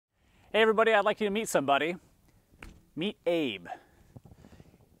Hey everybody, I'd like you to meet somebody. Meet Abe.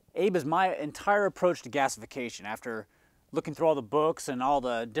 Abe is my entire approach to gasification. After looking through all the books and all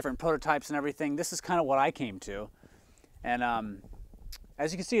the different prototypes and everything, this is kind of what I came to. And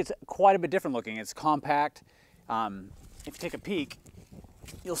as you can see, it's quite a bit different looking. It's compact. If you take a peek,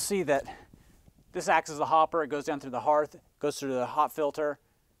 you'll see that this acts as a hopper. It goes down through the hearth, goes through the hot filter,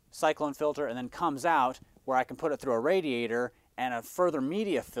 cyclone filter, and then comes out where I can put it through a radiator and a further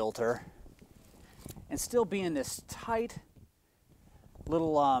media filter and still be in this tight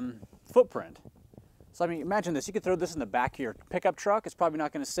little footprint. So I mean, imagine this. You could throw this in the back of your pickup truck. It's probably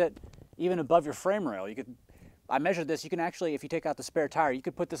not going to sit even above your frame rail. I measured this. You can actually, if you take out the spare tire, you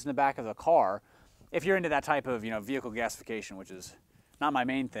could put this in the back of the car if you're into that type of, vehicle gasification, which is not my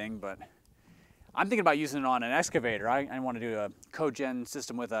main thing, but I'm thinking about using it on an excavator. I want to do a cogen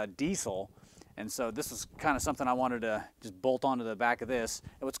system with a diesel. And so this was kind of something I wanted to just bolt onto the back of this.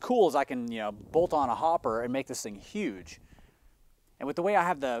 And what's cool is I can, bolt on a hopper and make this thing huge. And with the way I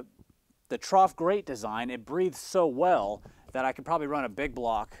have the trough grate design, it breathes so well that I could probably run a big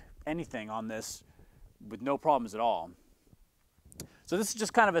block, anything on this with no problems at all. So this is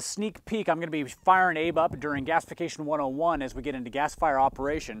just kind of a sneak peek. I'm going to be firing Abe up during Gasification 101 as we get into gasifier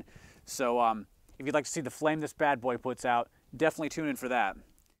operation. So if you'd like to see the flame this bad boy puts out, definitely tune in for that.